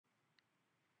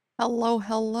Hello,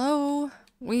 hello.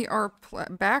 We are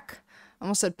back. I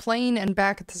almost said playing and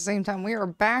back at the same time. We are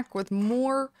back with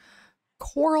more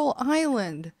Coral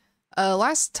Island.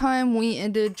 Last time we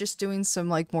ended just doing some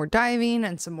more diving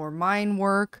and some more mine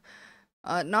work.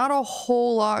 Not a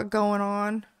whole lot going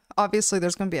on. Obviously,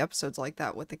 there's going to be episodes like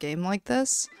that with a game like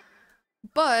this.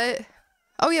 But,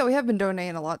 oh yeah, we have been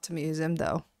donating a lot to museum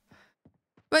though.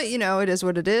 But you know, it is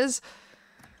what it is.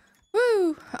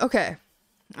 Woo! Okay.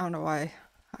 I don't know why.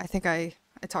 I think I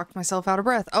talked myself out of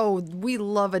breath. Oh, we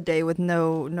love a day with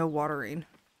no watering.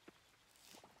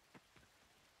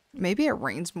 Maybe it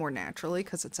rains more naturally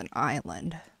because it's an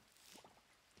island.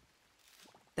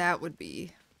 That would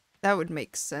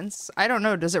make sense. I don't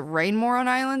know. Does it rain more on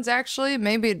islands actually?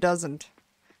 Maybe it doesn't.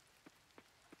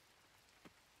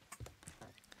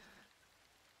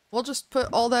 We'll just put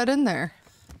all that in there.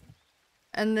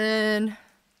 And then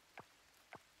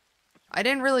I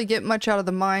didn't really get much out of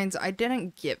the mines. I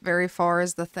didn't get very far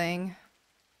is the thing.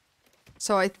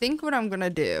 So I think what I'm gonna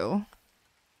do,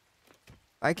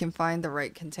 if I can find the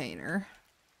right container.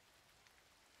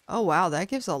 Oh wow, that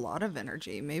gives a lot of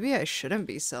energy. Maybe I shouldn't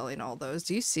be selling all those.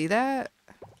 Do you see that?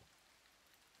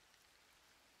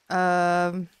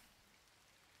 Like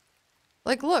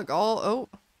look, oh,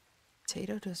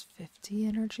 potato does 50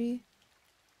 energy.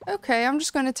 Okay, I'm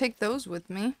just gonna take those with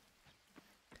me.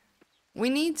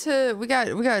 We got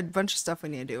a bunch of stuff we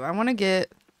need to do. I want to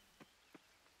get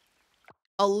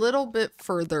a little bit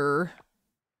further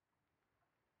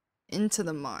into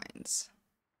the mines.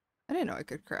 I didn't know I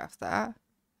could craft that.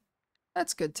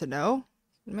 That's good to know.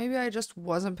 Maybe I just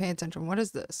wasn't paying attention. What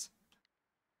is this?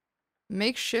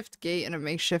 Makeshift gate and a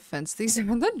makeshift fence. These are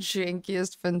the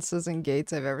jankiest fences and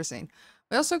gates I've ever seen.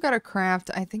 We also got a craft.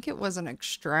 I think it was an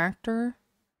extractor.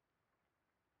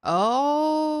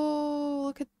 Oh,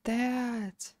 look at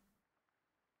that.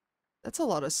 That's a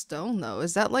lot of stone though.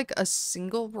 Is that like a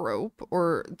single rope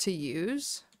or to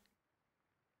use?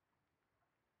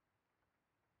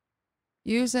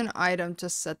 Use an item to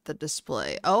set the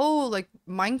display. Oh, like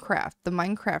Minecraft. The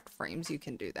Minecraft frames, you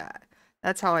can do that.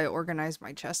 That's how I organize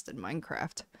my chest in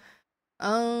Minecraft.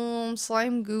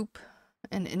 Slime goop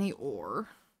and any ore.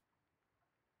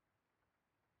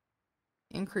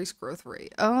 Increase growth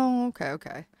rate. Oh,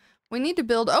 okay. We need to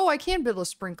build... Oh, I can build a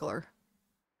sprinkler.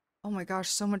 Oh my gosh,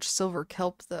 so much silver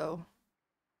kelp though.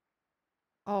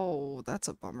 Oh, that's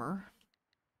a bummer.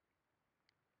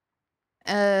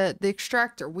 The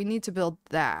extractor, we need to build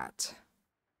that.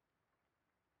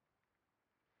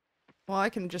 Well, I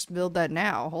can just build that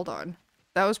now. Hold on.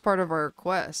 That was part of our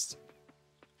quest.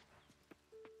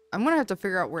 I'm gonna have to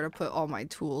figure out where to put all my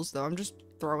tools though. I'm just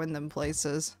throwing them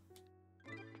places.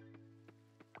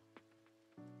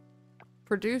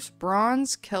 Produce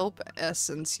bronze kelp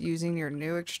essence using your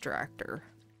new extractor.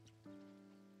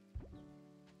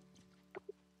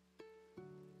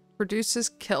 Produces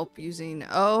kelp using...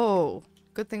 Oh!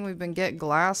 Good thing we've been getting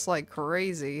glass like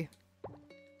crazy.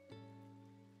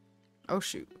 Oh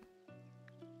shoot.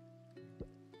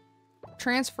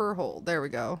 Transfer hole. There we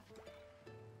go.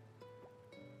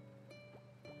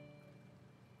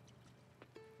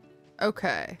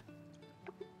 Okay.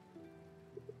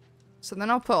 So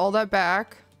then I'll put all that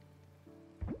back.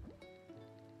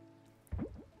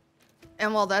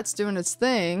 And while that's doing its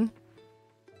thing,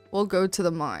 we'll go to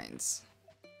the mines.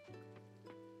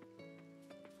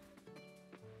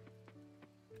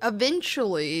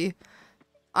 Eventually,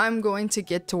 I'm going to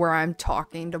get to where I'm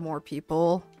talking to more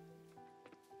people.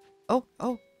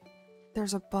 Oh,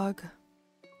 there's a bug.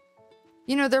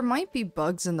 You know, there might be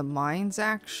bugs in the mines,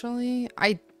 actually.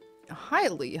 I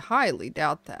highly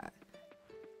doubt that.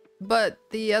 But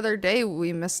the other day,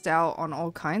 we missed out on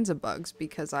all kinds of bugs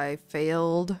because I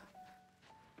failed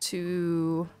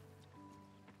to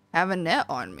have a net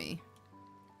on me.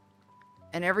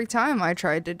 And every time I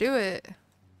tried to do it,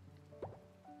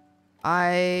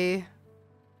 I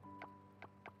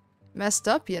messed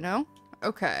up, you know?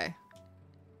 Okay.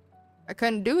 I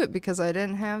couldn't do it because I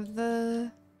didn't have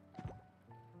the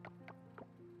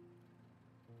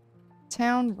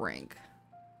town rank.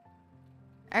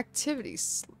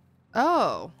 Activities.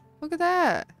 Oh, look at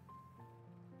that.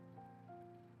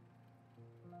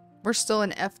 We're still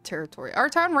in F territory. Our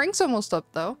town rank's almost up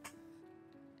though.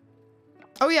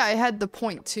 Oh yeah, I had the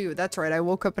point too. That's right, I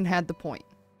woke up and had the point.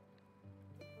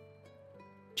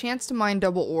 Chance to mine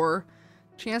double ore.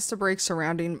 Chance to break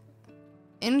surrounding.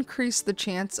 Increase the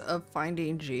chance of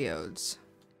finding geodes.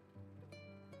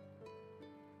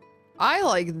 I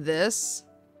like this.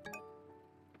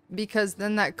 Because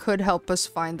then that could help us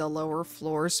find the lower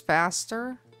floors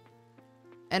faster.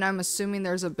 And I'm assuming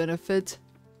there's a benefit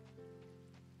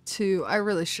to... I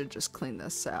really should just clean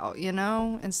this out, you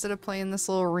know? Instead of playing this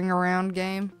little ring around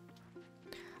game.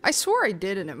 I swore I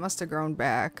did and it must have grown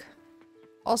back.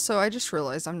 Also, I just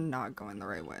realized I'm not going the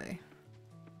right way.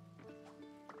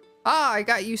 Ah, I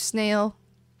got you, snail.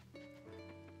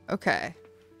 Okay.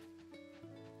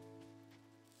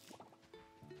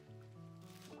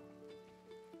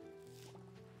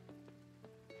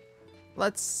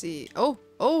 Let's see. Oh,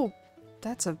 oh,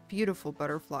 that's a beautiful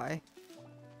butterfly.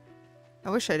 I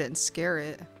wish I didn't scare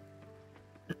it.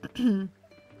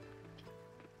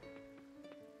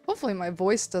 Hopefully my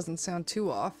voice doesn't sound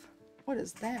too off. What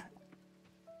is that?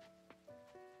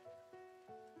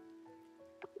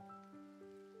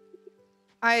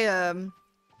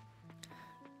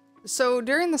 So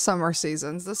during the summer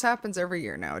seasons, this happens every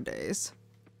year nowadays.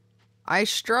 I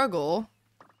struggle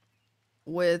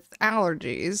with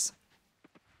allergies.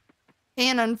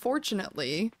 And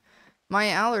unfortunately, my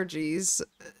allergies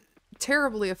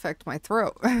terribly affect my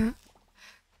throat.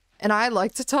 And I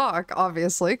like to talk,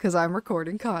 obviously, because I'm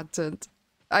recording content.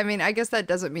 I mean, I guess that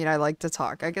doesn't mean I like to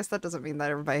talk. I guess that doesn't mean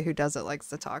that everybody who does it likes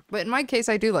to talk. But in my case,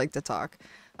 I do like to talk.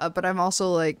 But I'm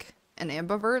also, like, an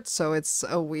ambivert, so it's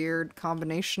a weird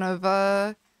combination of,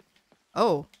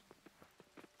 Oh.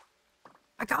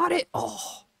 I got it!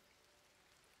 Oh!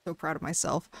 So proud of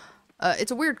myself.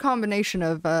 It's a weird combination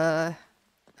of a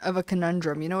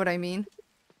conundrum, you know what I mean?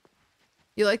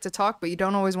 You like to talk, but you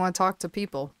don't always want to talk to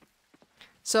people.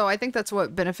 So I think that's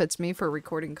what benefits me for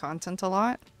recording content a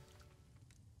lot.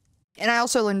 And I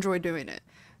also enjoy doing it.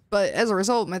 But as a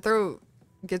result, my throat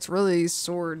gets really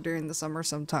sore during the summer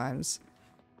sometimes.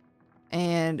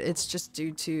 And it's just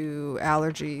due to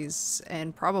allergies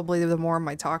and probably the more of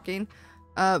my talking.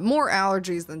 More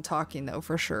allergies than talking though,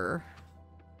 for sure.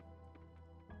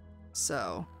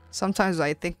 So sometimes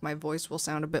I think my voice will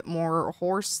sound a bit more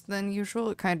hoarse than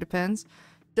usual. It kind of depends.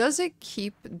 Does it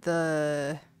keep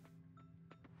the...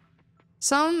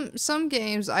 Some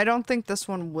games, I don't think this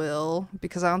one will,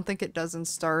 because I don't think it does in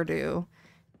Stardew.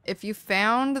 If you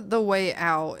found the way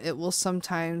out, it will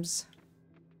sometimes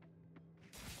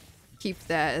keep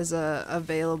that as a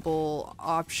available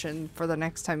option for the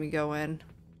next time you go in.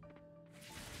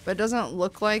 But it doesn't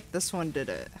look like this one did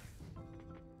it.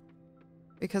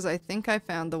 Because I think I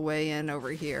found the way in over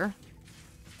here.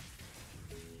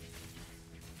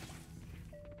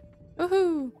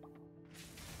 Woohoo!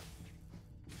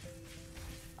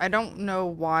 I don't know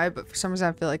why, but for some reason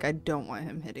I feel like I don't want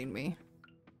him hitting me.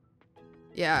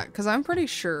 Yeah, because I'm pretty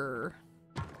sure...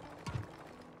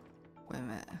 Wait a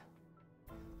minute.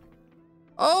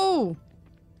 Oh!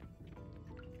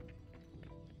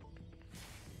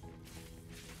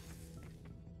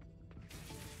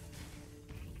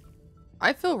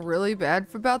 I feel really bad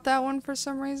about that one for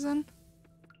some reason.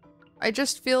 I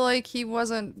just feel like he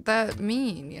wasn't that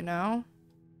mean, you know?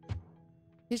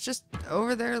 He's just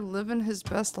over there living his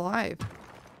best life.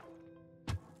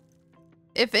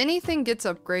 If anything gets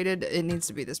upgraded, it needs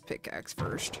to be this pickaxe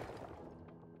first.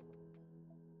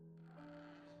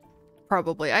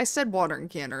 Probably. I said watering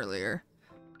can earlier.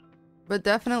 But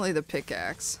definitely the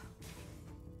pickaxe.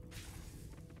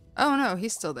 Oh no,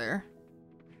 he's still there.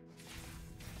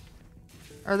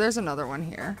 Or there's another one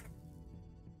here.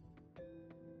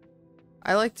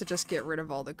 I like to just get rid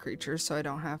of all the creatures so I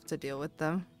don't have to deal with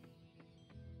them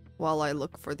while I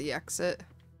look for the exit.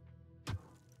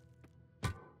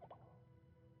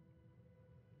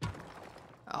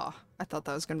 Oh, I thought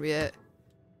that was gonna be it.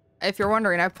 If you're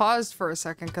wondering, I paused for a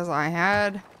second because I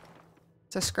had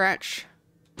to scratch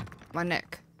my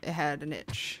neck. It had an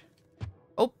itch.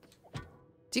 Oh,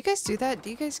 do you guys do that? Do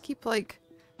you guys keep like...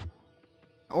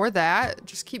 Or that?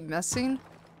 Just keep messing?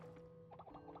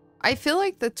 I feel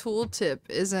like the tooltip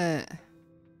isn't...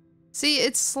 See,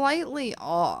 it's slightly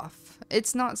off.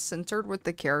 It's not centered with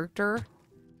the character.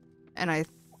 And I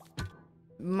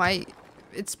might...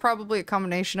 It's probably a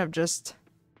combination of just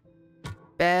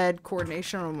bad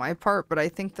coordination on my part, but I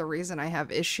think the reason I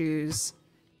have issues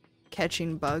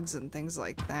catching bugs and things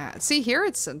like that. See, here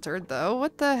it's centered though.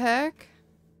 What the heck?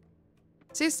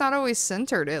 See, it's not always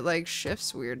centered. It like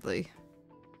shifts weirdly.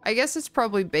 I guess it's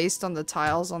probably based on the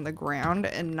tiles on the ground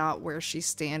and not where she's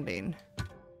standing.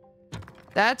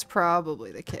 That's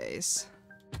probably the case.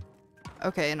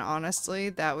 Okay, and honestly,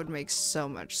 that would make so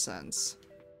much sense.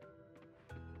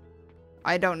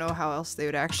 I don't know how else they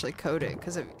would actually code it,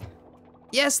 because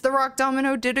yes, the rock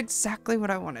domino did exactly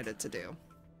what I wanted it to do.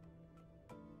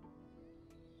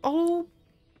 Oh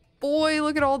boy,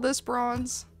 look at all this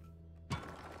bronze.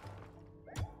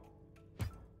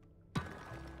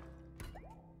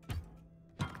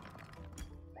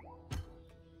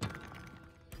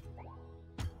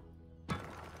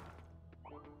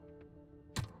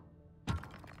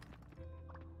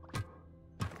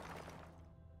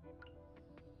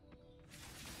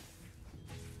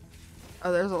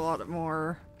 Oh, there's a lot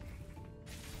more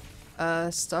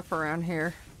stuff around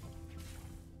here.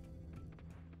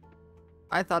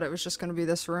 I thought it was just gonna be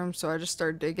this room, so I just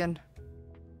started digging.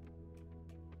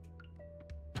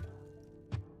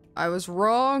 I was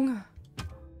wrong.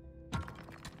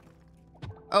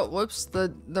 Oh, whoops, the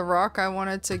rock I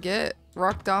wanted to get,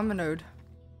 rock dominoed.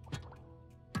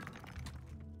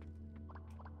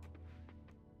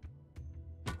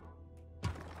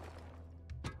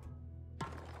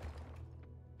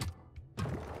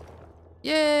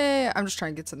 Yay! I'm just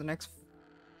trying to get to the next,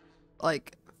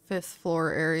 like, 5th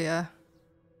floor area.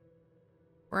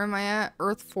 Where am I at?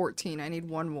 Earth 14. I need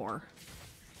one more.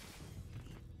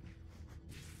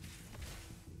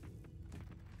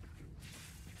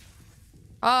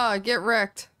 Ah, get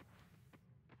wrecked.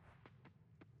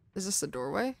 Is this a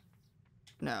doorway?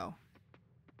 No.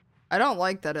 I don't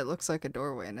like that it looks like a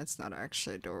doorway and it's not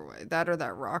actually a doorway. That or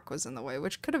that rock was in the way,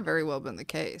 which could have very well been the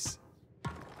case.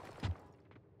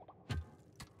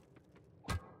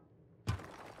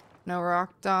 No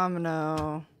rock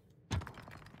domino.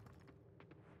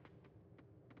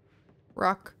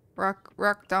 Rock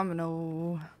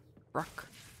domino.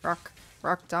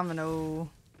 Rock domino.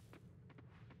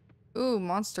 Ooh,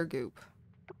 monster goop.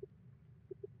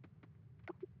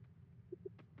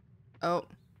 Oh.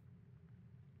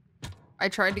 I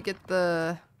tried to get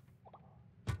the...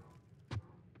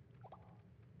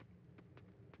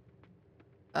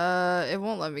 it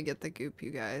won't let me get the goop,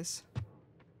 you guys.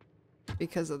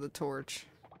 Because of the torch.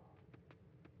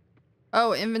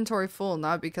 Oh, inventory full,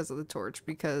 not because of the torch,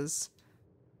 because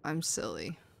I'm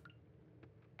silly.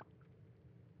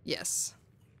 Yes.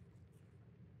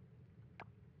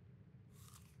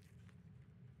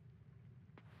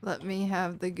 Let me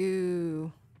have the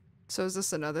goo. So is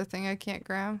this another thing I can't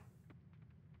grab?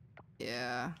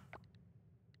 Yeah.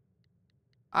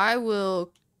 I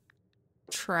will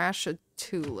trash a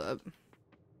tulip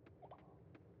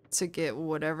to get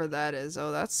whatever that is.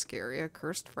 Oh, that's scary. A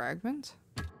cursed fragment?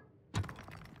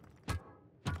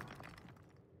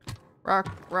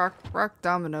 Rock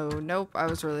domino. Nope, I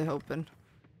was really hoping.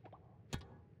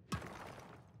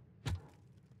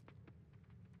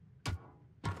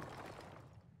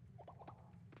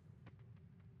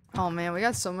 Oh man, we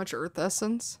got so much earth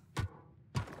essence.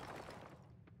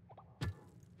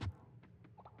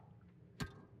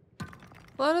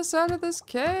 Let us out of this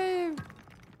cave!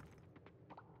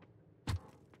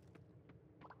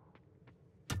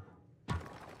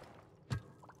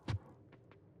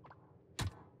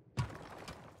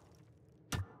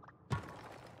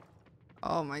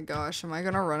 Oh my gosh, am I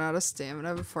gonna run out of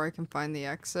stamina before I can find the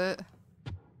exit?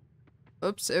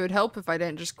 Oops, it would help if I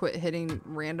didn't just quit hitting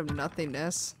random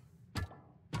nothingness.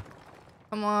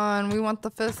 Come on, we want the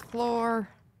 5th floor.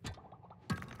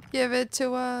 Give it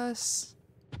to us.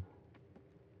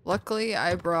 Luckily,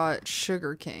 I brought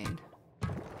sugarcane.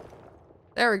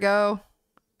 There we go.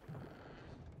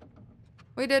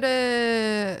 We did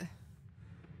it!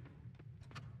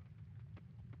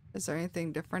 Is there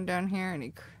anything different down here?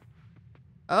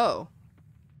 Oh.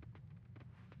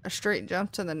 A straight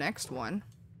jump to the next one.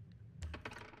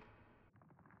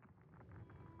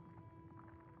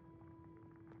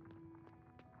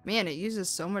 Man, it uses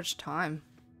so much time.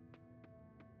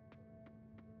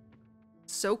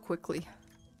 So quickly.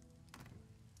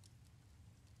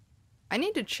 I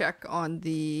need to check on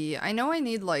the... I know I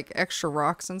need like extra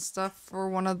rocks and stuff for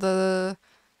one of the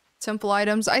temple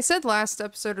items. I said last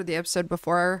episode or the episode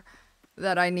before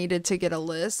that I needed to get a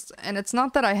list, and it's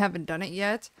not that I haven't done it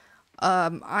yet.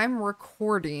 I'm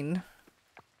recording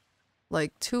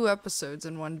like 2 episodes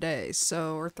in one day,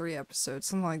 so, or 3 episodes,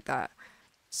 something like that.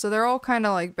 So they're all kind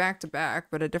of like back to back,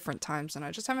 but at different times, and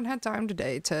I just haven't had time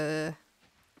today to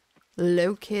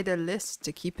locate a list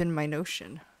to keep in my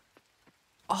Notion.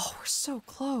 Oh, we're so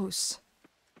close.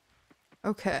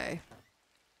 Okay.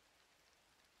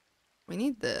 We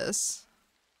need this.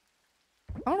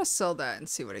 I want to sell that and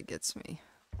see what it gets me.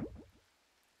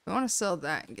 I want to sell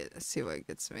that and see what it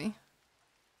gets me.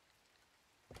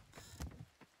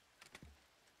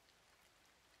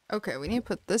 Okay, we need to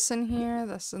put this in here,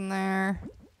 this in there.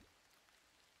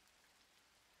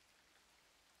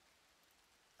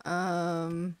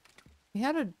 We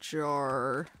had a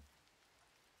jar.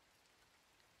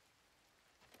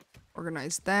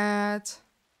 Organize that.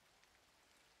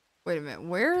 Wait a minute,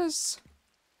 where's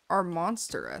our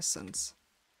monster essence?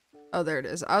 Oh, there it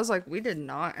is. I was like, we did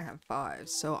not have 5,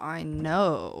 so I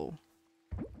know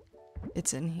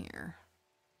it's in here.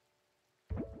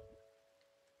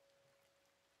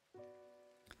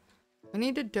 We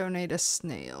need to donate a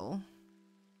snail.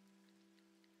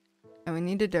 And we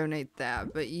need to donate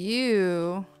that, but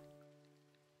you...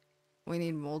 we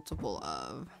need multiple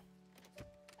of.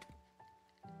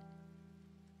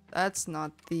 That's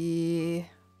not the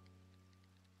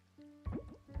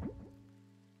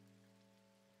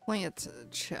plant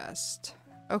chest.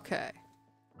 Okay.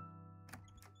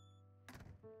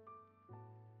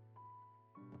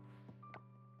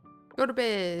 Go to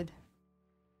bed.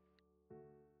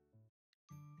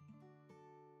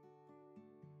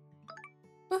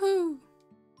 Woohoo!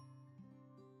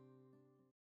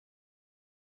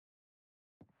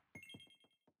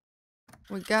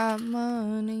 We got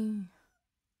money.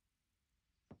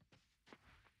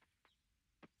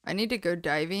 I need to go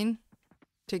diving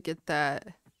to get that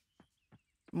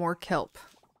more kelp.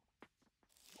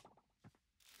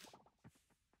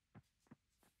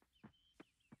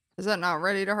 Is that not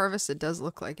ready to harvest? It does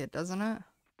look like it, doesn't it?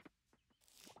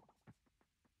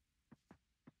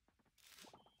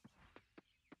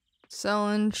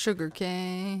 Selling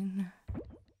sugarcane.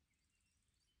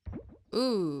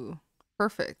 Ooh,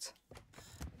 perfect.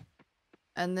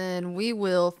 And then we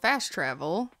will fast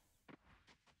travel.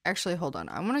 Actually, hold on.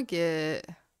 I want to get...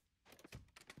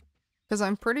 because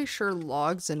I'm pretty sure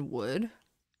logs and wood,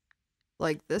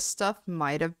 like this stuff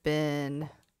might have been...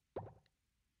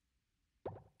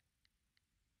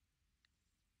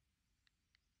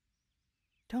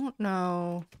 don't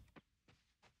know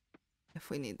if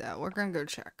we need that. We're gonna go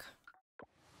check.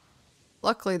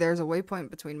 Luckily, there's a waypoint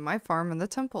between my farm and the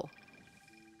temple.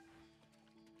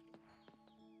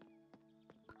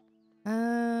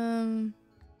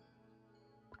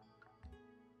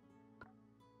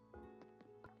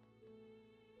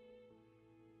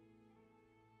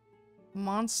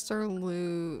 Monster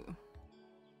loot.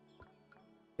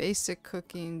 Basic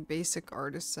cooking, basic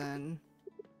artisan.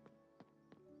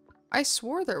 I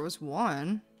swore there was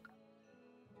one.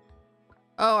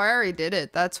 Oh, I already did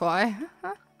it. That's why.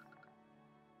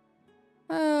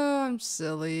 Oh, I'm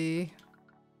silly.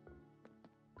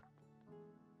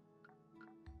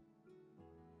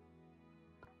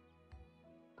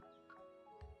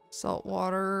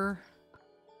 Saltwater.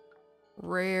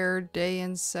 Rare day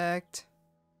insect.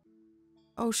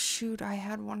 Oh shoot, I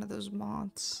had one of those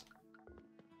moths.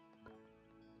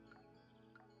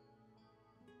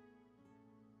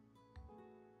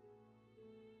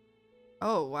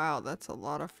 Oh wow, that's a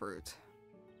lot of fruit.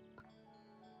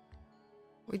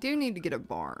 We do need to get a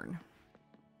barn.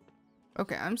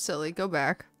 Okay, I'm silly. Go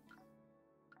back.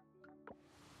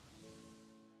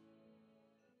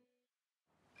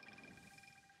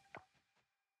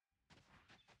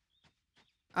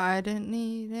 I didn't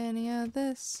need any of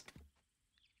this.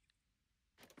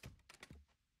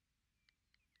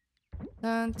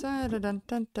 Dun, dun, dun, dun,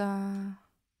 dun, dun.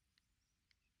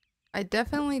 I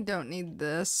definitely don't need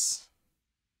this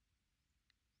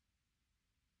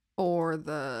for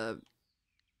the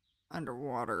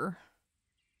underwater.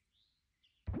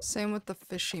 Same with the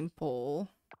fishing pole.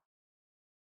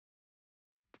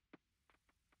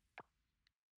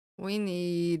 We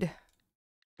need...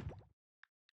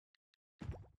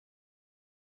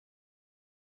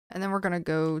 and then we're gonna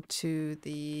go to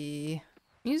the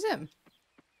museum.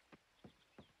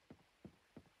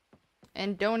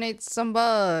 And donate some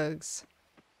bugs.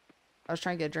 I was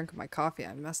trying to get a drink of my coffee.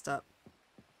 I messed up.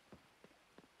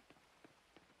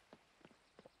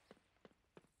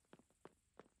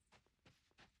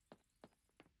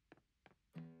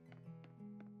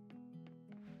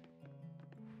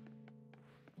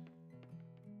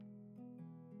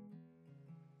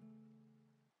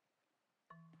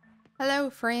 Hello,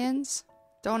 friends.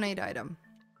 Donate item.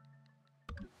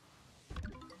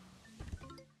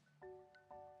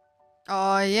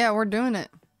 Oh, yeah, we're doing it.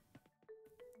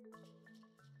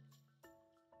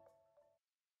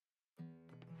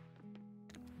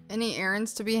 Any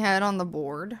errands to be had on the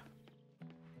board?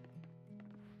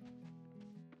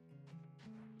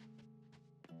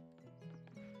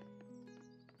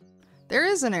 There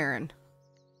is an errand.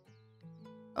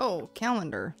 Oh,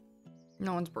 calendar.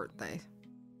 No one's birthday.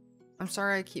 I'm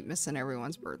sorry I keep missing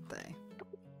everyone's birthday.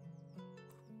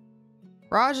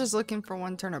 Raj is looking for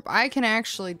one turnip. I can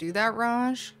actually do that,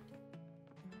 Raj.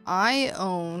 I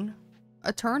own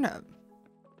a turnip.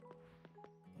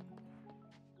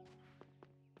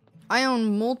 I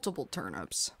own multiple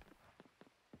turnips.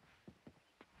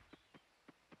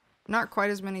 Not quite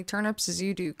as many turnips as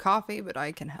you do coffee, but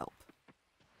I can help.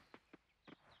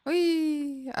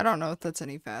 Whee! I don't know if that's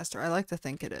any faster. I like to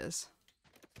think it is.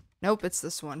 Nope, it's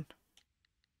this one.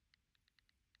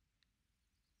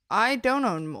 I don't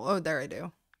own... oh, there I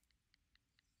do.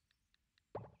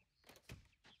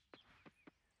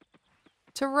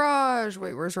 To Raj!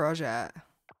 Wait, where's Raj at?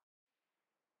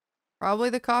 Probably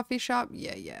the coffee shop?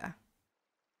 Yeah, yeah.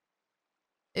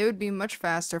 It would be much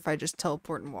faster if I just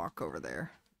teleport and walk over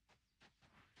there.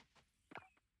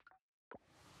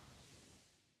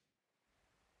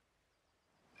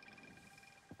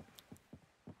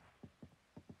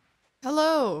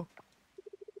 Hello!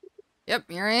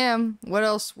 Yep, here I am. What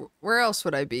else? Where else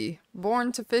would I be?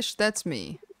 Born to fish, that's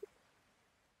me.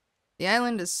 The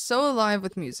island is so alive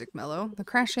with music, Mellow. The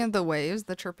crashing of the waves,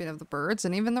 the chirping of the birds,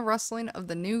 and even the rustling of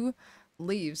the new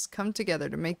leaves come together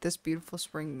to make this beautiful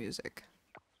spring music.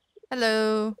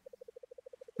 Hello!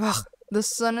 Ugh, the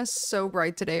sun is so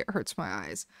bright today it hurts my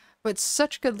eyes. But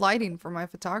such good lighting for my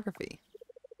photography.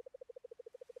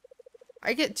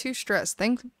 I get too stressed.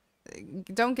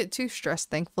 Don't get too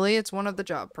stressed, thankfully. It's one of the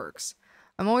job perks.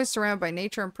 I'm always surrounded by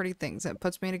nature and pretty things, and it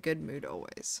puts me in a good mood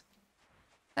always.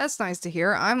 That's nice to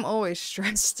hear. I'm always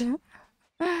stressed.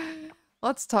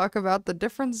 Let's talk about the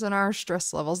difference in our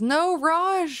stress levels. No,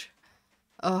 Raj!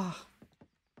 Ugh.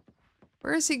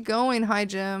 Where is he going? Hi,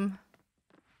 Jim.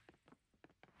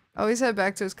 Oh, he's headed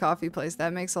back to his coffee place.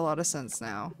 That makes a lot of sense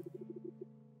now.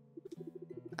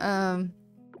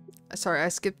 Sorry, I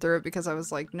skipped through it because I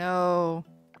was like, no.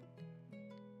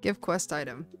 Give quest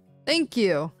item. Thank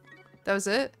you! That was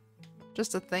it?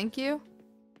 Just a thank you?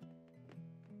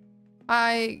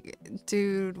 Hi,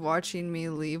 dude watching me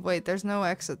leave. Wait, there's no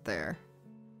exit there.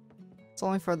 It's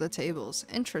only for the tables.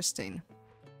 Interesting.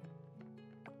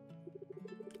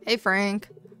 Hey, Frank.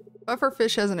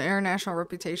 Pufferfish has an international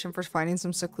reputation for finding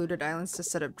some secluded islands to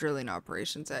set up drilling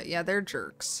operations at. Yeah, they're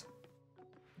jerks.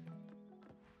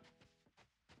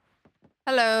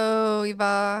 Hello,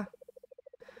 Eva.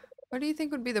 What do you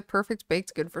think would be the perfect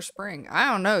baked good for spring?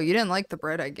 I don't know. You didn't like the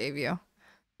bread I gave you.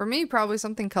 For me, probably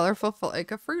something colorful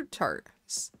like a fruit tart.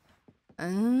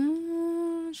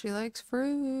 She likes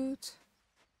fruit.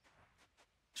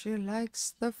 She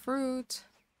likes the fruit.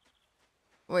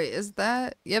 Wait, is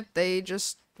that? Yep, they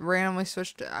just randomly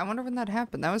switched it. I wonder when that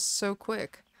happened. That was so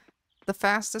quick. The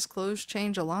fastest clothes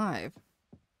change alive.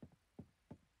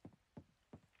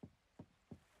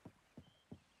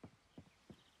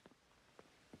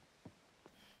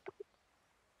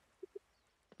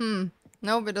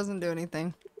 Nope, it doesn't do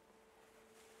anything.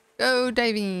 Go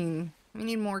diving. We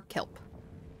need more kelp.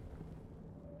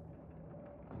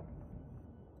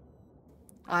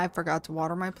 I forgot to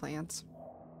water my plants.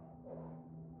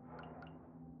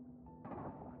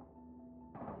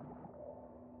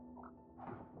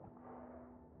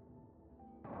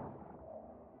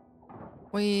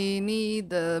 We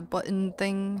need the button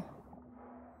thing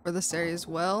for this area as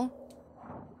well.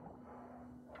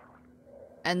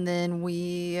 And then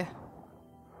we...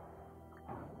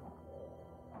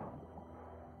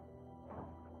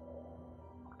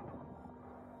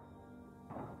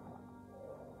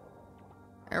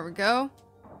 There we go.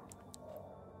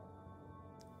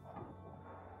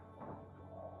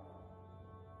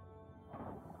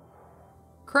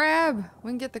 Crab!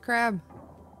 We can get the crab.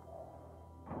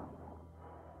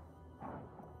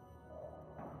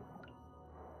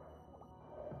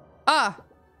 Ah!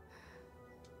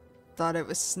 Thought it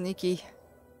was sneaky.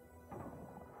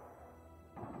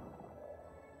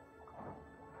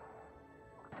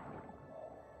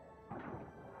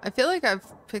 I feel like I've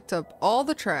picked up all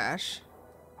the trash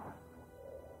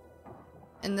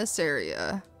in this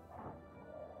area.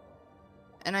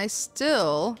 And I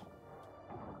still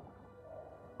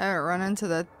haven't run into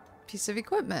that piece of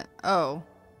equipment. Oh,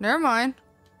 never mind.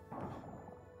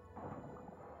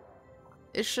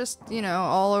 It's just, you know,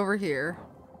 all over here.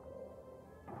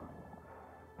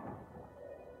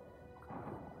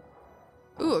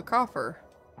 Ooh, a coffer.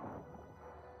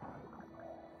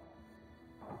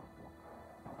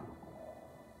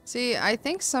 See, I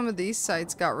think some of these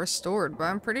sites got restored, but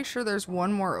I'm pretty sure there's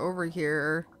one more over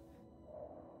here.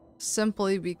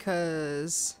 Simply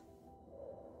because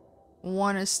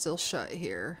one is still shut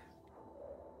here.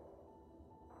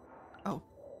 Oh.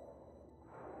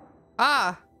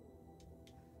 Ah!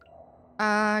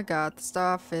 I got the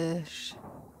starfish.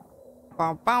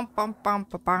 Bum, bum, bum, bum,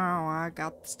 bum, bum. I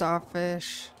got the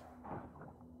starfish.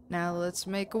 Now let's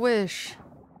make a wish.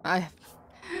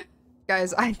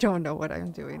 Guys, I don't know what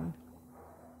I'm doing.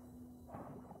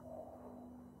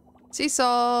 Sea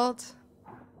salt.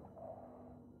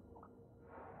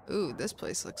 Ooh, this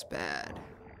place looks bad.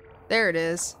 There it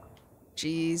is.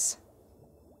 Jeez.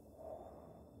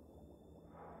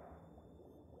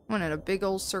 Went in a big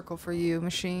old circle for you,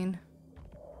 machine.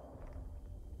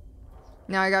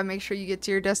 Now I gotta make sure you get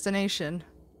to your destination.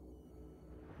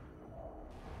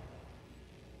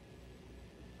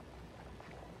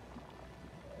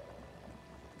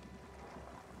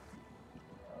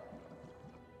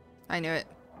 I knew it.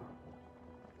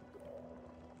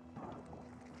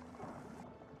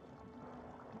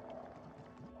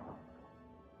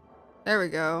 There we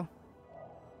go.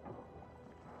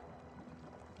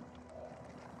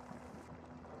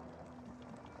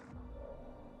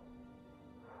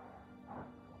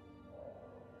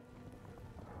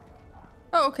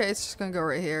 Oh, okay, it's just gonna go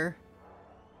right here.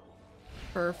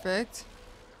 Perfect.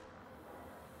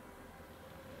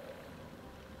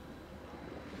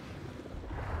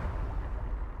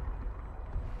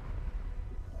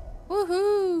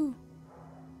 Woohoo!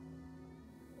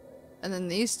 And then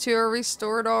these two are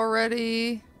restored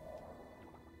already.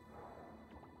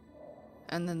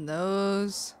 And then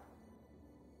those.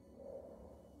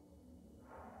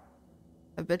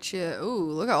 I bet you.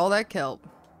 Ooh, look at all that kelp.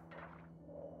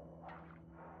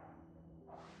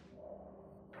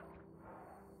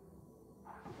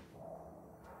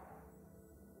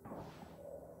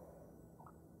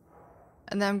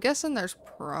 And then I'm guessing there's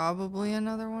probably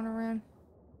another one around.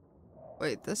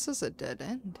 Wait, this is a dead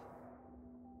end.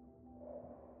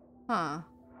 Huh.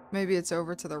 Maybe it's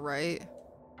over to the right.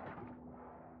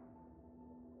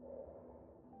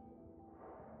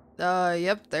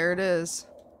 Yep, there it is.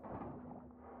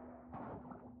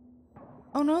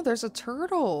 Oh no, there's a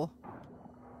turtle.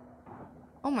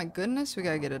 Oh my goodness, we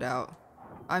gotta get it out.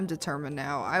 I'm determined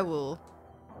now. I will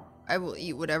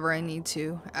eat whatever I need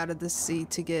to out of this sea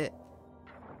to get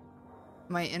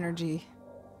my energy.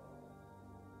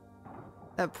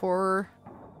 That poor...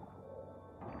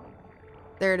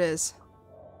 There it is.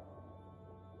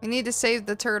 We need to save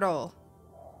the turtle.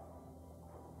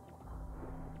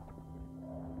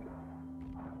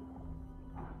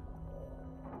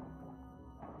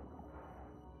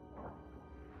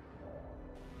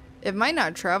 It might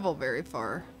not travel very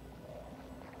far.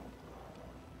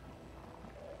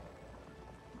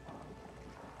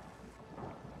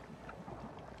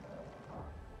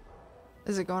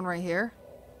 Is it going right here?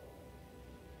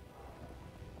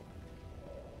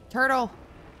 Turtle!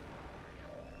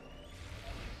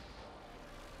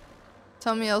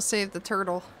 Tell me I'll save the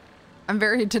turtle. I'm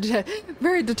very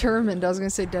very determined. I was gonna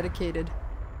say dedicated.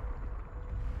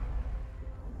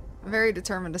 I'm very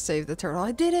determined to save the turtle.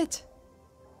 I did it!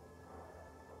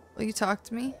 Will you talk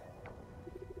to me?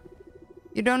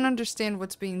 You don't understand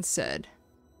what's being said.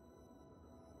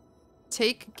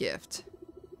 Take gift.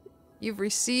 You've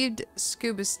received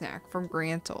scuba snack from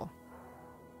Grantle.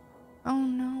 Oh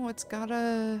no, it's got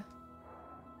a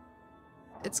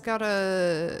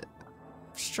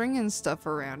string and stuff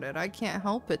around it. I can't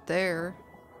help it there.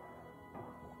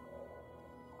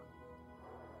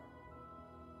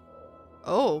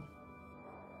 Oh.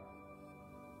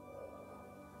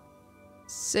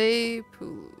 Say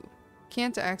Pulu.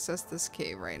 Can't access this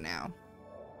cave right now.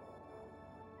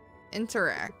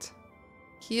 Interact.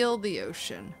 Heal the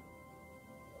ocean.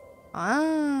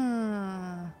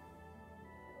 Ah.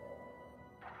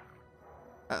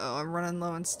 Uh-oh, I'm running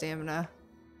low on stamina.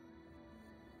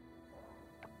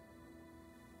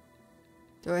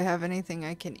 Do I have anything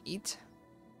I can eat?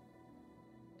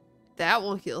 That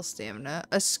will heal stamina.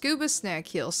 A scuba snack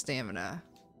heals stamina.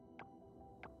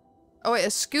 Oh wait,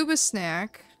 a scuba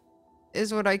snack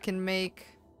is what I can make.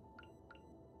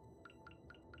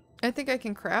 I think I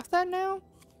can craft that now?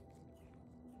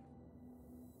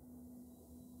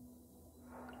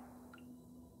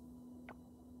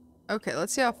 Okay,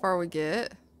 let's see how far we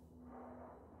get.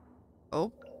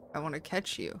 Oh, I want to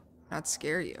catch you, not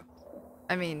scare you.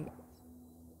 I mean,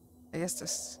 I guess to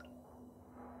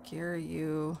scare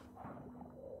you.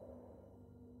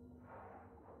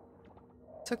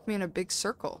 Took me in a big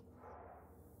circle.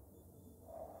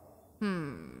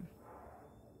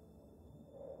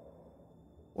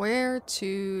 Where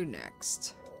to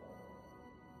next?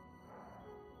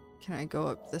 Can I go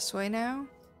up this way now?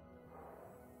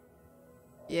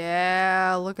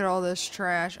 Yeah, look at all this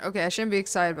trash. Okay, I shouldn't be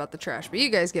excited about the trash, but you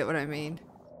guys get what I mean.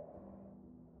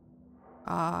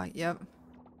 Ah, yep.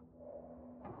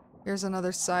 Here's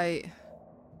another site.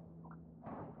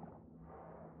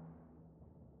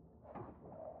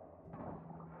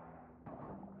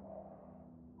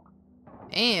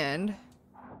 And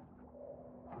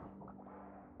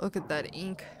look at that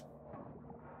ink.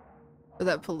 Or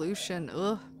that pollution.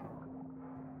 Ugh.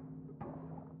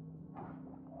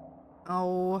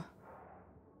 Oh.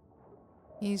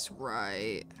 He's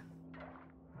right.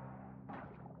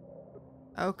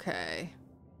 Okay.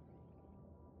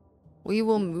 We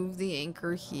will move the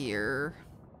anchor here.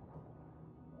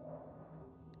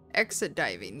 Exit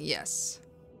diving, yes.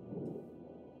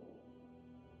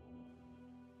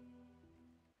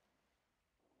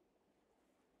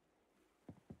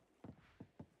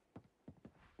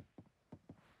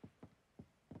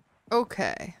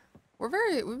 Okay. We've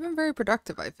been very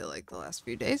productive, I feel like, the last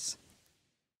few days.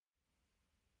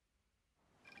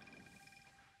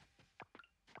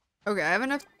 Okay, I have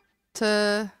enough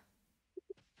to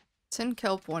 10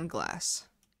 kelp, 1 glass.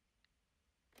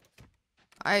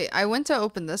 I went to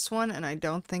open this one and I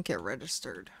don't think it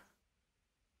registered.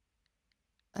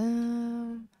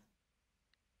 Hold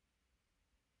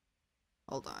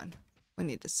on. We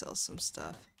need to sell some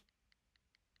stuff.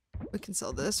 We can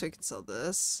sell this, we can sell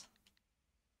this.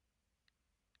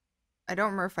 I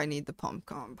don't remember if I need the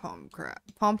pom-pom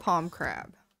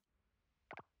crab.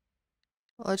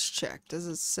 Let's check. Does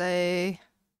it say...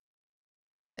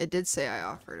 It did say I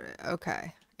offered it.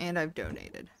 Okay. And I've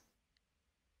donated.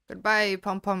 Goodbye,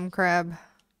 pom-pom crab.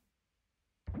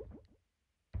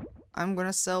 I'm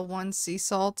gonna sell 1 sea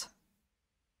salt.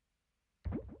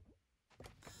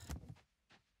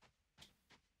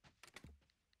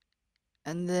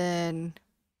 And then...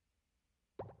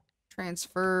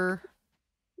 transfer...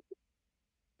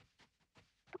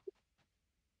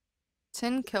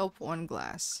 10 kelp, 1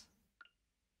 glass.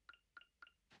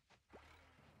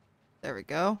 There we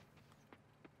go.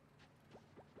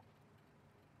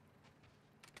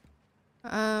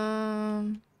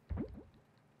 And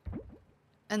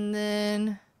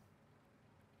then...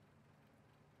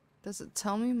 Does it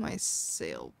tell me my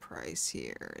sale price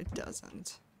here? It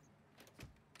doesn't.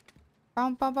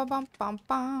 Bum, bum, bum, bum, bum,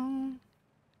 bum.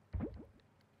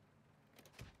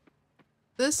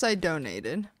 This I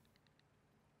donated.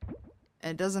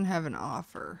 It doesn't have an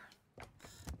offer.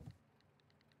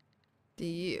 Do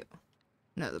you?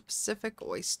 No, the Pacific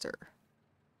oyster.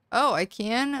 Oh, I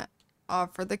can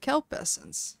offer the kelp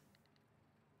essence.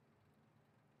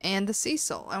 And the sea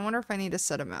salt. I wonder if I need a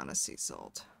set amount of sea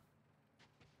salt.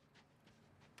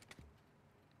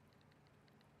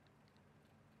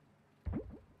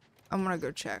 I'm gonna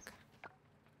go check.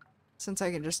 Since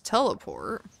I can just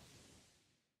teleport.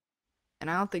 And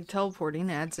I don't think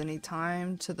teleporting adds any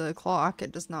time to the clock.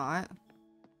 It does not.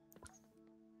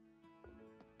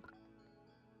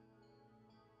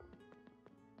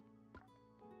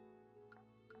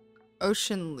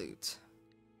 Ocean loot.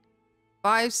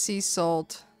 5 sea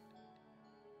salt.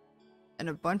 And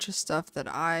a bunch of stuff that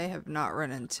I have not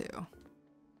run into.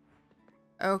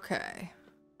 Okay.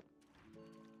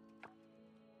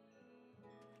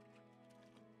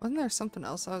 Wasn't there something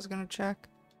else I was gonna check?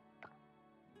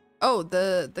 Oh,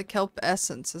 the kelp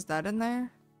essence. Is that in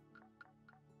there?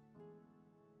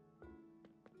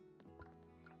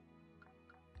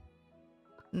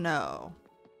 No.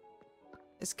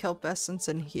 Is kelp essence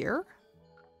in here?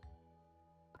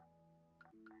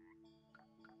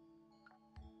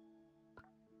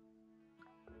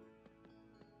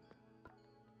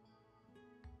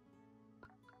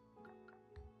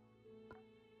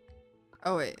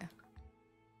 Oh, wait.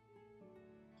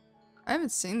 I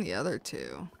haven't seen the other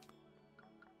two.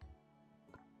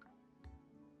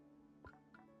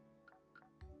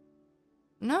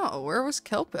 No, where was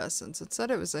kelp essence? It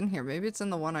said it was in here. Maybe it's in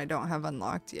the one I don't have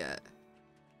unlocked yet.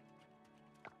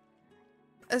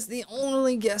 As the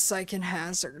only guess I can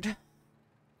hazard.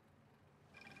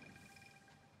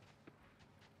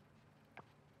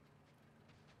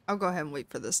 I'll go ahead and wait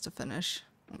for this to finish.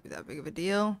 Won't be that big of a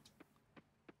deal.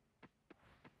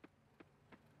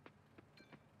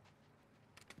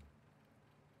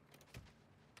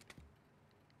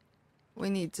 We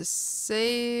need to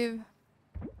save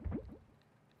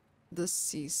the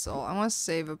sea salt. I want to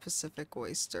save a Pacific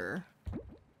oyster,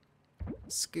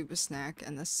 scuba snack,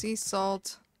 and the sea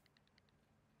salt.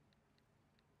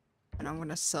 And I'm going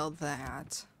to sell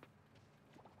that.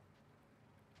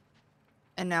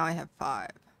 And now I have 5.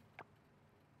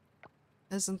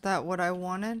 Isn't that what I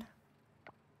wanted?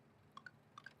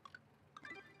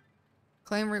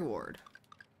 Claim reward.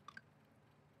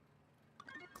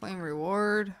 Claim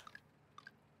reward.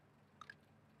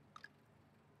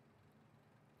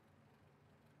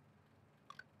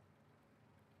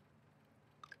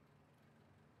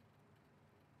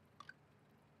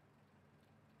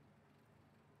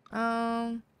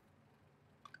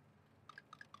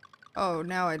 Oh,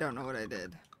 now I don't know what I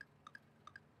did.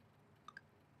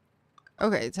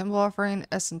 Okay, temple offering,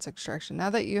 essence extraction.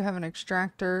 Now that you have an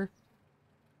extractor,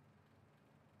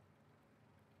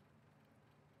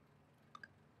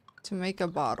 to make a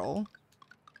bottle.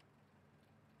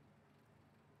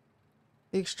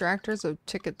 The extractor is a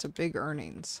ticket to big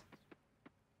earnings.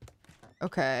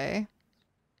 Okay.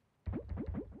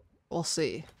 We'll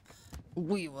see.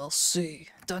 We will see.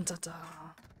 Dun dun dun.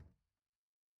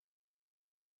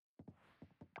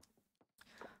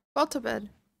 Well, to bed.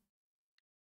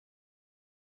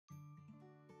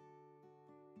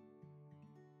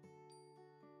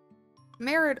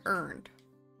 Merit earned.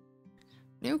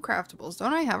 New craftables.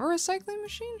 Don't I have a recycling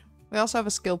machine? We also have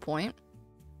a skill point.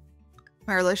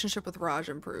 My relationship with Raj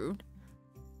improved.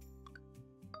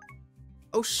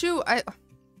 Oh shoot, I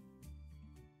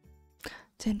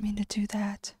didn't mean to do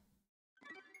that.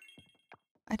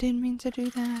 I didn't mean to do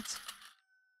that.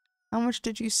 How much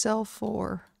did you sell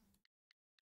for?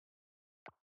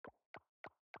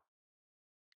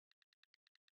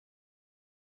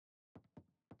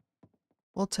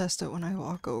 We'll test it when I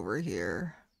walk over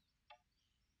here.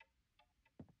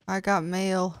 I got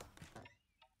mail.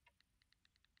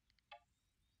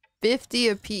 50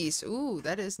 apiece. Ooh,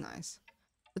 that is nice.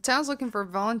 The town's looking for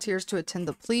volunteers to attend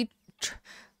the plea.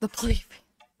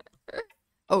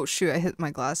 Oh shoot, I hit my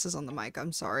glasses on the mic.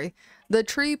 I'm sorry. The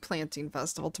tree planting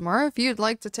festival tomorrow. If you'd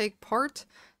like to take part,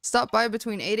 stop by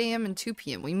between 8 a.m. and 2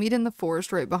 p.m. We meet in the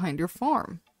forest right behind your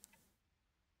farm.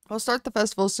 We'll start the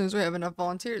festival as soon as we have enough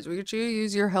volunteers. We could sure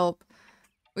use your help.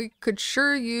 We could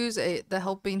sure use the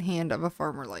helping hand of a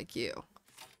farmer like you.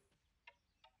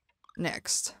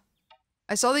 Next.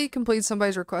 I saw that you completed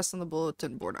somebody's request on the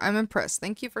bulletin board. I'm impressed.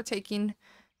 Thank you for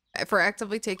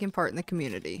actively taking part in the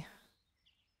community.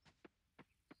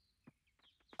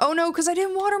 Oh no, because I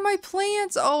didn't water my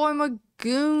plants. Oh, I'm a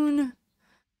goon.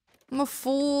 I'm a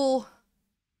fool.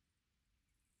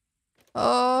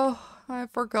 Oh, I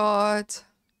forgot.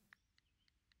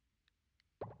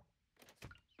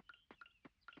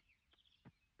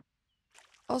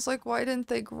 I was like, why didn't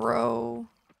they grow?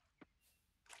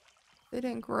 They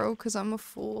didn't grow because I'm a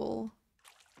fool.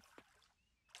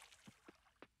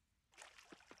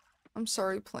 I'm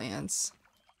sorry, plants.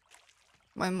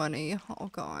 My money all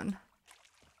gone.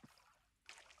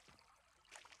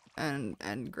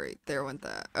 And great, there went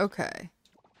that. Okay.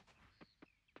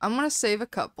 I'm gonna save a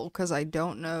couple because I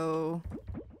don't know.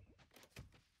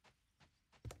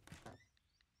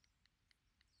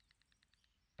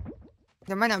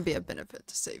 There might not be a benefit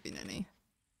to saving any.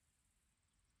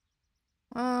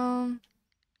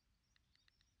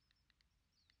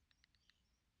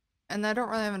 And I don't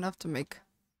really have enough to make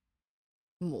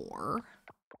more.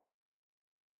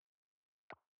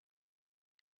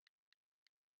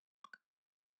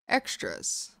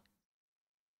 Extras.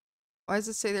 Why does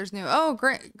it say there's new? Oh,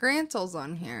 Grantel's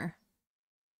on here.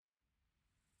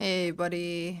 Hey,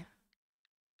 buddy.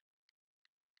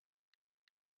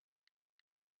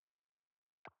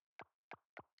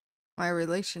 My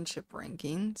relationship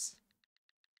rankings.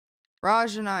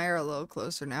 Raj and I are a little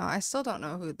closer now. I still don't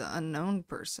know who the unknown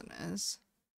person is.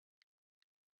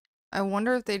 I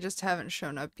wonder if they just haven't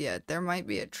shown up yet. There might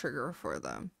be a trigger for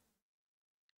them.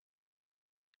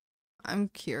 I'm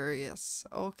curious.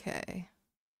 Okay.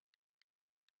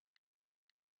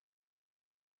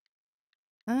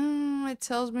 It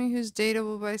tells me who's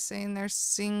dateable by saying they're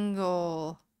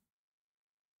single.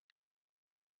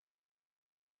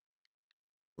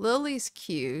 Lily's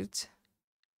cute.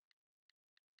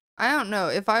 I don't know.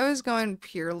 If I was going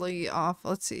purely off,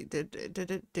 let's see, did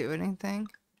it do anything?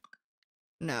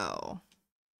 No.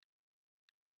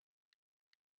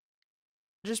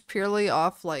 Just purely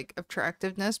off like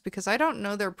attractiveness, because I don't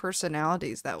know their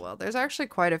personalities that well. There's actually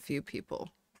quite a few people.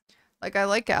 Like, I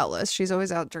like Alice. She's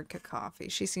always out drinking coffee.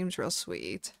 She seems real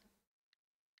sweet.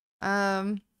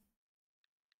 I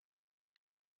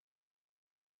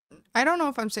don't know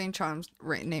if I'm saying Charm's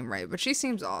name right, but she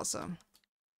seems awesome.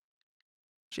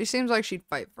 She seems like she'd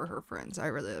fight for her friends. I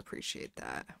really appreciate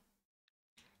that.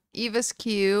 Eva's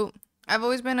cute. I've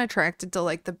always been attracted to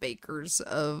like the bakers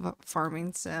of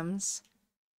farming sims.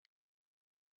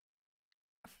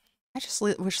 I just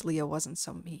wish Leah wasn't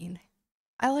so mean.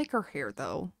 I like her hair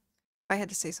though. If I had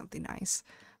to say something nice.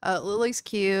 Lily's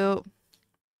cute.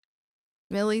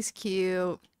 Millie's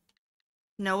cute.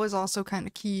 Noah's also kind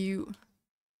of cute.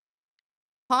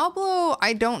 Pablo,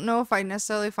 I don't know if I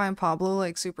necessarily find Pablo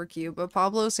like super cute, but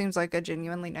Pablo seems like a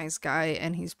genuinely nice guy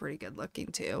and he's pretty good looking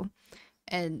too.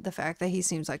 And the fact that he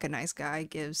seems like a nice guy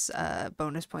gives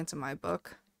bonus points in my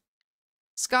book.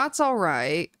 Scott's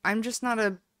alright. I'm just not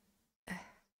a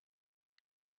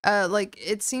like,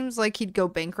 it seems like he'd go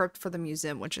bankrupt for the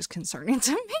museum, which is concerning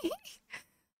to me.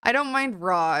 I don't mind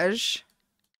Raj.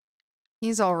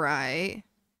 He's alright.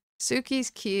 Suki's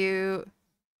cute.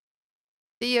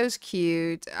 Theo's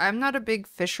cute. I'm not a big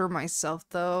fisher myself,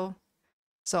 though.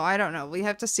 So I don't know. We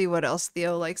have to see what else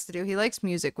Theo likes to do. He likes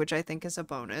music, which I think is a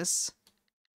bonus.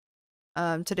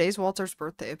 Today's Walter's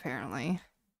birthday, apparently.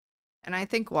 And I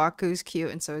think Waku's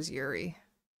cute, and so is Yuri.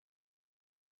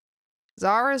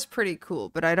 Zara's pretty cool,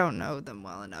 but I don't know them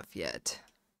well enough yet.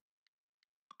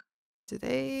 Do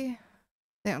they?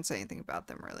 They don't say anything about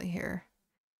them really here.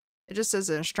 It just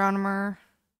says an astronomer.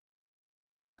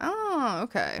 Oh,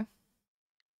 okay.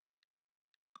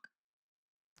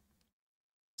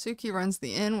 Suki runs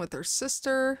the inn with her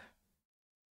sister.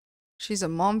 She's a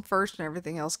mom first and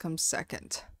everything else comes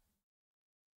second.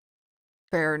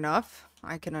 Fair enough.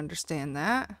 I can understand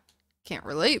that. Can't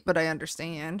relate, but I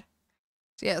understand.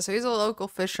 So yeah, so he's a local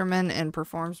fisherman and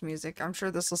performs music. I'm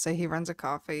sure this will say he runs a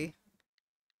coffee.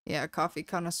 Yeah, coffee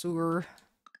connoisseur.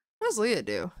 What does Leah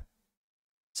do?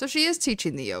 So she is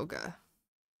teaching the yoga.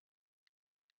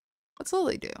 What's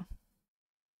Lily do?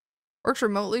 Works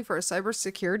remotely for a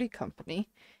cybersecurity company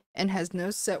and has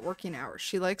no set working hours.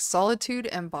 She likes solitude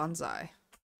and bonsai.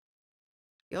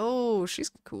 Yo,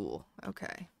 she's cool.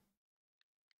 Okay.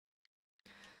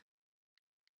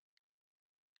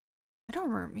 I don't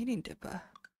remember meeting Dippa.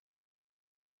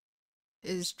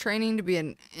 Is training to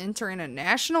be entering a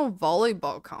national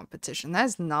volleyball competition.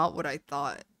 That's not what I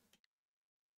thought.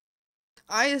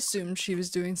 I assumed she was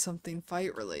doing something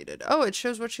fight related. Oh, it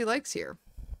shows what she likes here.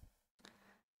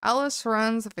 Alice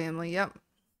runs the family. Yep.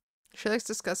 She likes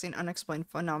discussing unexplained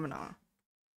phenomena,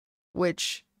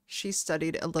 which she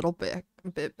studied a little bit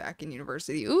back in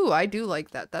university. Ooh, I do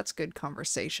like that. That's good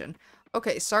conversation.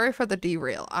 Okay, sorry for the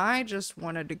derail. I just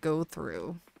wanted to go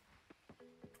through.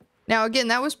 Now, again,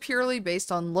 that was purely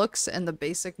based on looks and the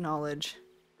basic knowledge.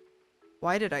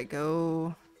 Why did I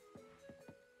go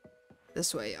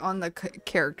this way on the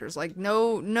characters? Like,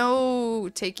 no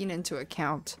taking into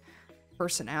account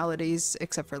personalities,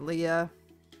 except for Leah.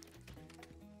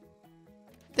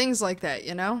 Things like that,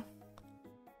 you know?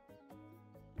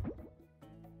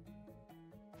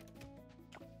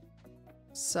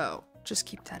 So, just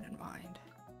keep that in mind.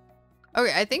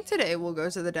 Okay, I think today we'll go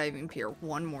to the diving pier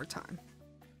one more time.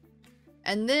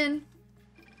 And then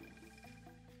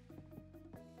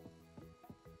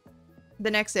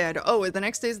the next day the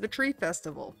next day is the tree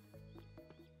festival.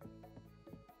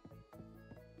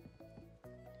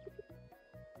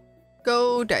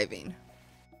 Go diving.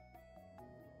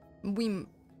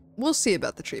 We'll see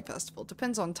about the tree festival.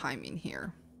 Depends on timing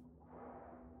here.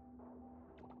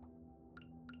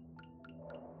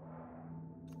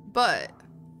 But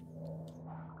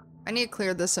I need to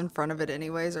clear this in front of it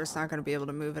anyways, or it's not going to be able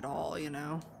to move at all, you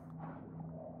know?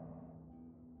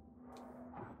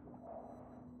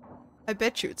 I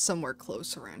bet you it's somewhere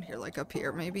close around here, like up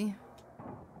here, maybe.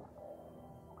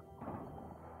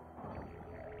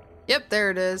 Yep,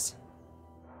 there it is.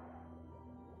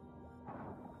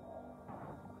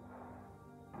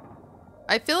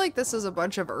 I feel like this is a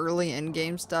bunch of early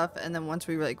in-game stuff, and then once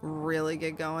we, like, really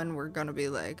get going, we're gonna be,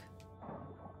 like,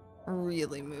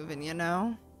 really moving, you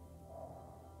know?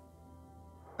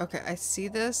 Okay, I see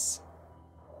this.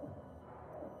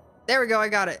 There we go, I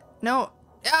got it. No.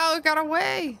 Oh, it got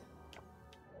away!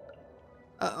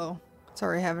 Uh-oh.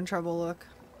 Sorry, having trouble, look.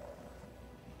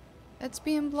 It's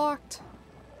being blocked.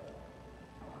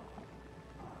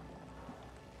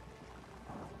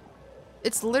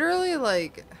 It's literally,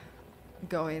 like,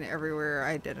 going everywhere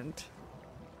I didn't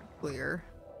clear.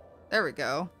 There we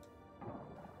go.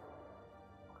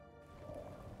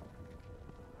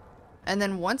 And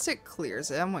then once it clears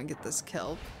it, I'm gonna get this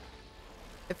kelp.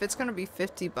 If it's gonna be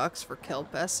 50 bucks for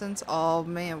kelp essence, oh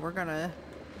man, we're gonna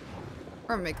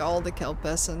make all the kelp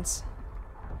essence.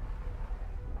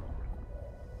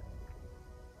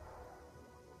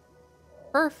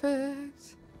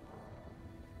 Perfect.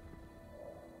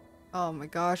 Oh my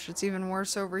gosh, it's even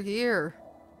worse over here.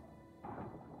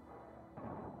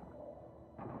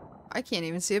 I can't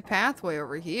even see a pathway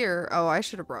over here. Oh, I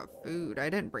should have brought food. I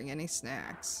didn't bring any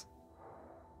snacks.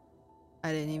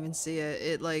 I didn't even see it.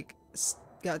 It like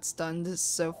got stunned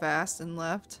so fast and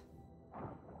left.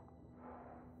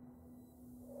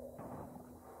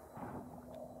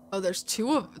 Oh, there's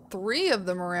 3 of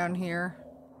them around here.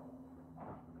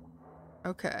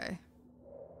 Okay.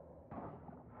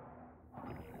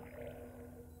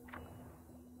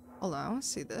 Hold on, I want to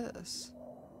see this.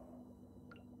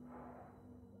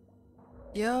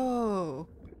 Yo!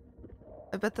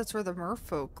 I bet that's where the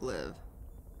merfolk live.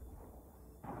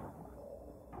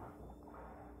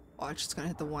 Watch, it's gonna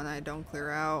hit the one I don't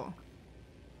clear out.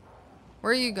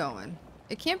 Where are you going?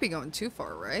 It can't be going too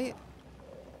far, right?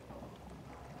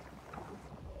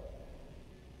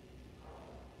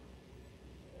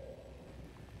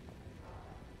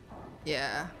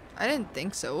 Yeah, I didn't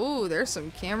think so. Ooh, there's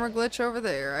some camera glitch over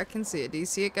there. I can see it. Do you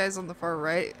see it, guys, on the far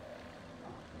right?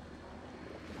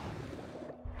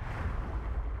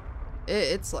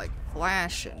 It's like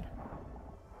flashing.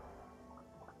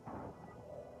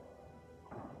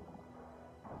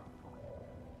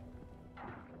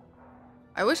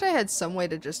 I wish I had some way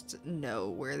to just know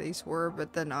where these were,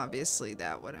 but then obviously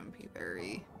that wouldn't be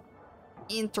very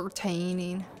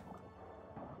entertaining.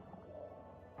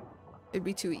 It'd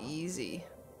be too easy.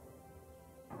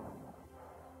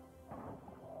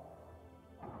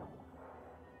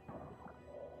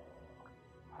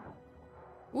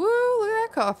 Woo, look at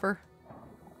that coffer.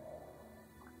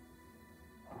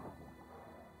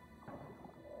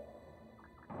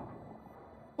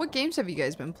 What games have you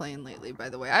guys been playing lately, by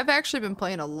the way? I've actually been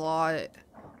playing a lot.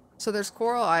 So there's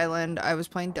Coral Island. I was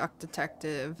playing Duck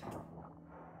Detective.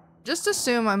 Just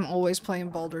assume I'm always playing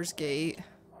Baldur's Gate.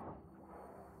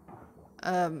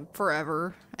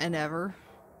 Forever and ever.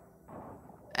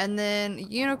 And then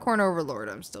Unicorn Overlord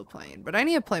I'm still playing. But I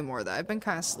need to play more of that. I've been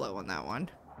kind of slow on that one.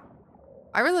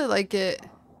 I really like it.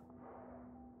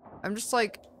 I'm just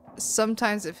like,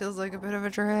 sometimes it feels like a bit of a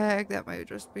drag. That might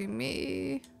just be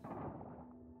me.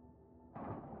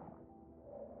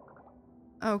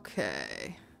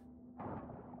 Okay.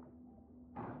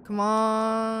 Come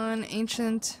on,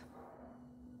 ancient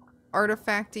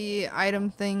artifacty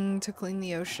item thing to clean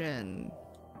the ocean.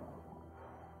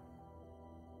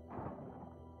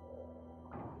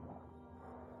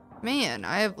 Man,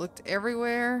 I have looked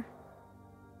everywhere.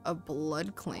 A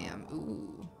blood clam.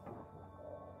 Ooh.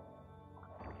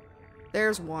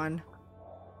 There's one.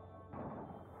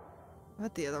 I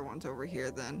bet the other one's over here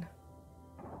then.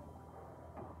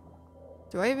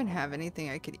 Do I even have anything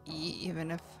I could eat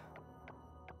even if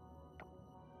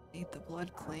I ate the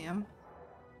blood clam?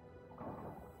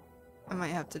 I might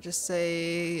have to just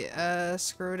say,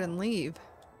 screw it and leave.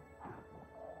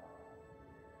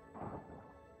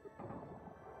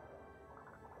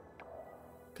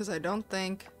 Because I don't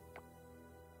think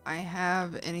I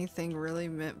have anything really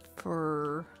meant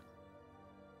for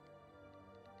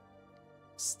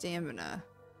stamina.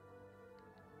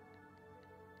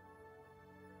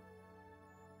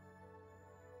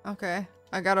 Okay,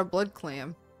 I got a blood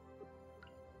clam.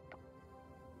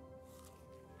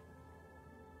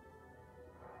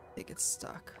 I think it's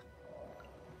stuck.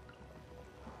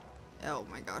 Oh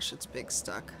my gosh, it's big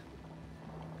stuck.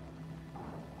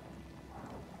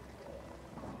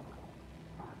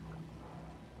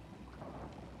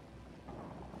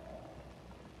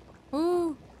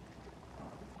 Ooh.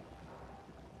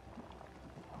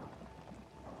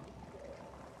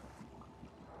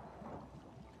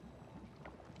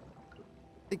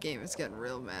 The game is getting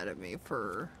real mad at me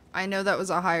for... I know that was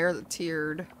a higher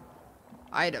tiered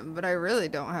item, but I really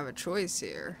don't have a choice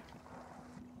here.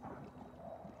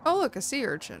 Oh look, a sea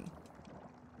urchin.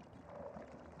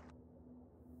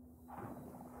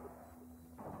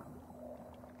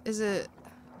 Is it...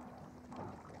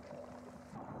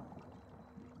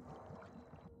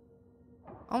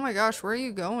 Oh my gosh, where are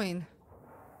you going?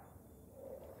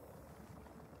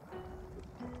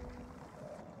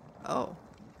 Oh.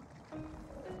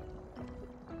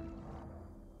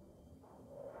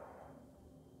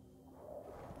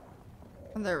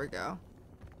 And there we go.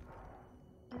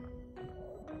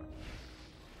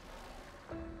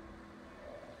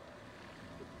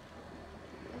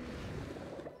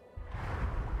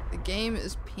 The game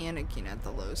is panicking at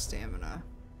the low stamina.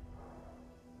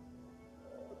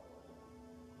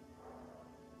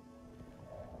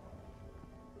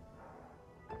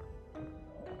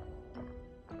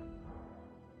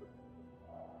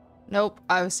 Nope,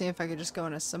 I was seeing if I could just go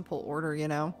in a simple order, you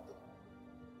know?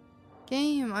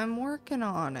 Game, I'm working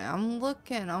on it. I'm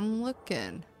looking. I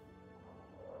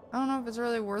don't know if it's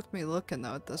really worth me looking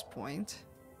though at this point.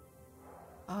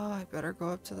 Oh, I better go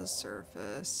up to the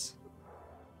surface.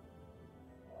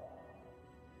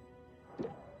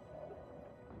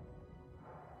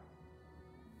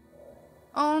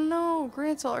 Oh no,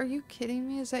 Grantel, are you kidding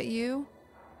me? Is that you?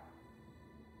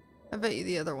 I bet you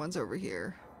the other one's over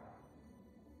here.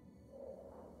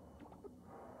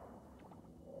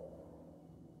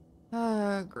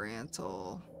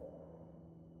 Grantel.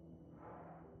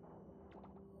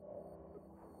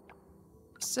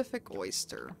 Pacific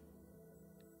oyster.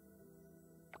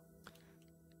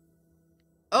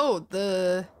 Oh,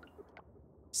 the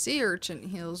sea urchin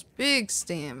heals big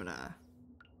stamina.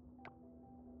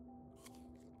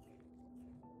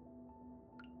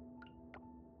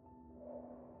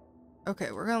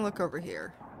 Okay, we're gonna look over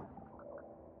here.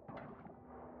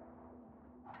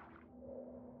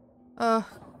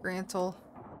 Grantel.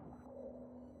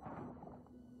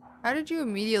 How did you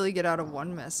immediately get out of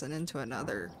one mess and into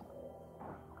another?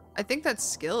 I think that's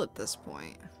skill at this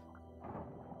point.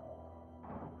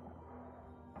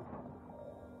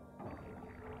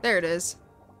 There it is.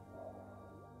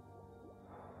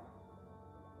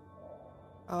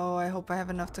 Oh, I hope I have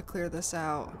enough to clear this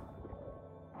out.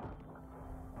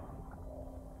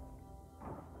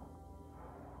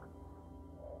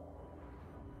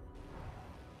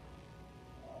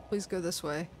 Please go this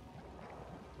way.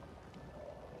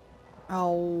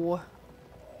 Oh.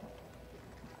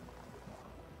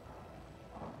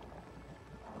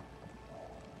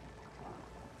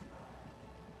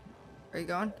 Are you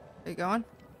going? Are you going?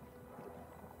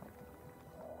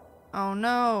 Oh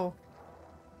no.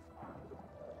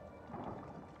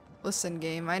 Listen,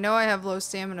 game, I know I have low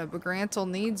stamina, but Grantle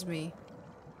needs me.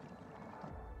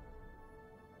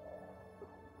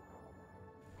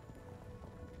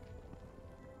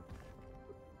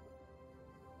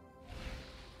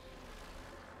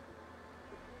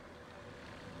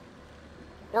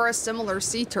 Or a similar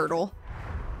sea turtle.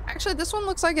 Actually, this one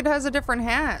looks like it has a different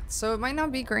hat, so it might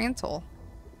not be Grantle.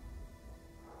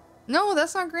 No,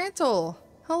 that's not Grantle.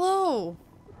 Hello.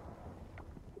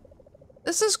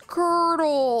 This is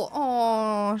Girdle.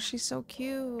 Oh, she's so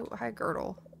cute. Hi,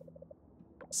 Girdle.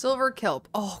 Silver kelp.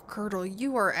 Oh, Girdle,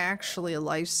 you are actually a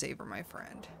lifesaver, my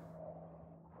friend.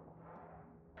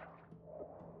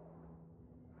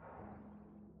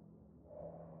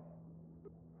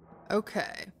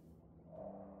 Okay.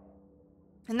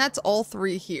 And that's all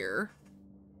 3 here.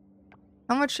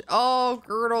 How much? Oh,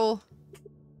 Girdle.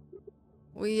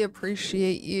 We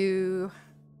appreciate you.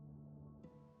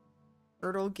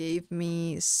 Girdle gave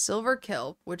me silver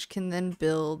kelp, which can then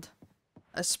build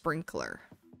a sprinkler.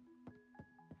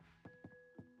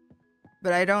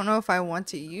 But I don't know if I want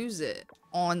to use it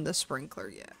on the sprinkler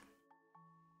yet.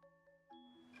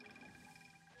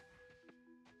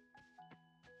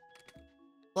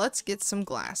 Let's get some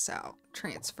glass out.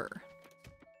 Transfer.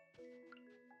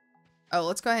 Oh,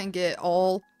 let's go ahead and get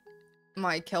all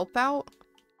my kelp out.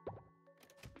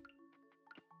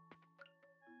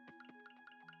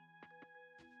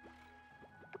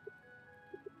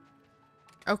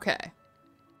 Okay.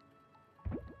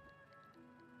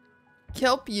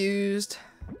 Kelp used.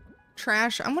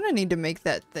 Trash. I'm gonna need to make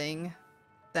that thing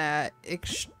that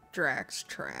extracts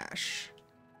trash.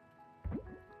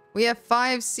 We have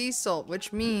 5 sea salt,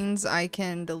 which means I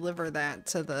can deliver that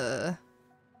to the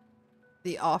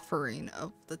offering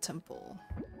of the temple.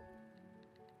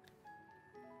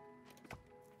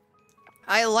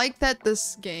 I like that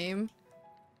this game,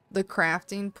 the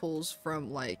crafting pulls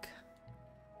from like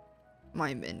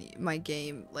my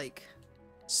game, like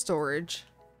storage.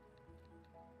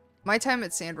 My time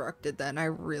at Sandrock did that and I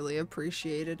really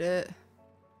appreciated it.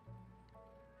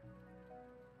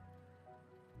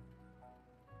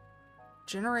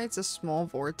 Generates a small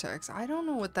vortex. I don't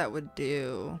know what that would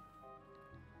do.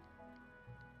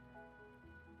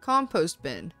 Compost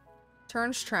bin.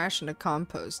 Turns trash into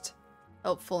compost.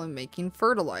 Helpful in making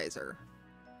fertilizer.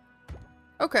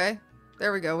 Okay.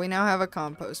 There we go. We now have a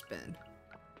compost bin.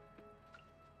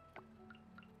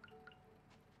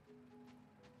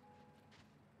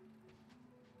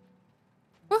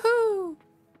 Woohoo!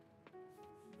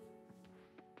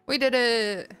 We did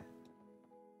it!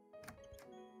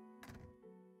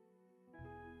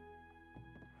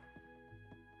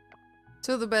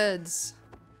 To the beds.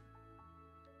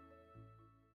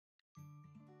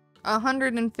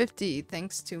 150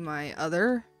 thanks to my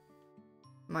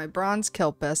bronze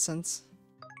kelp essence.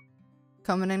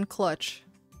 Coming in clutch.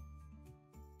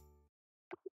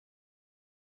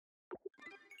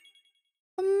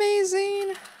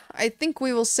 Amazing! I think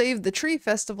we will save the tree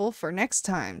festival for next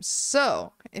time.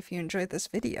 So, if you enjoyed this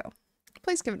video,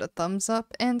 please give it a thumbs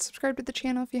up and subscribe to the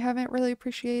channel if you haven't. Really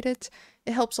appreciate it.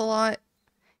 It helps a lot.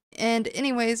 And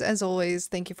anyways, as always,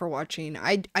 thank you for watching.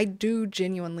 I do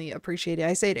genuinely appreciate it.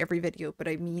 I say it every video, but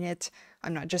I mean it.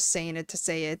 I'm not just saying it to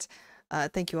say it.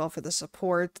 Thank you all for the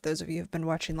support. Those of you who have been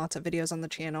watching lots of videos on the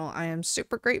channel, I am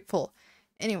super grateful.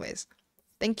 Anyways,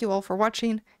 thank you all for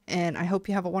watching, and I hope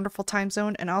you have a wonderful time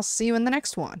zone, and I'll see you in the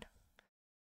next one.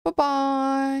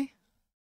 Bye-bye!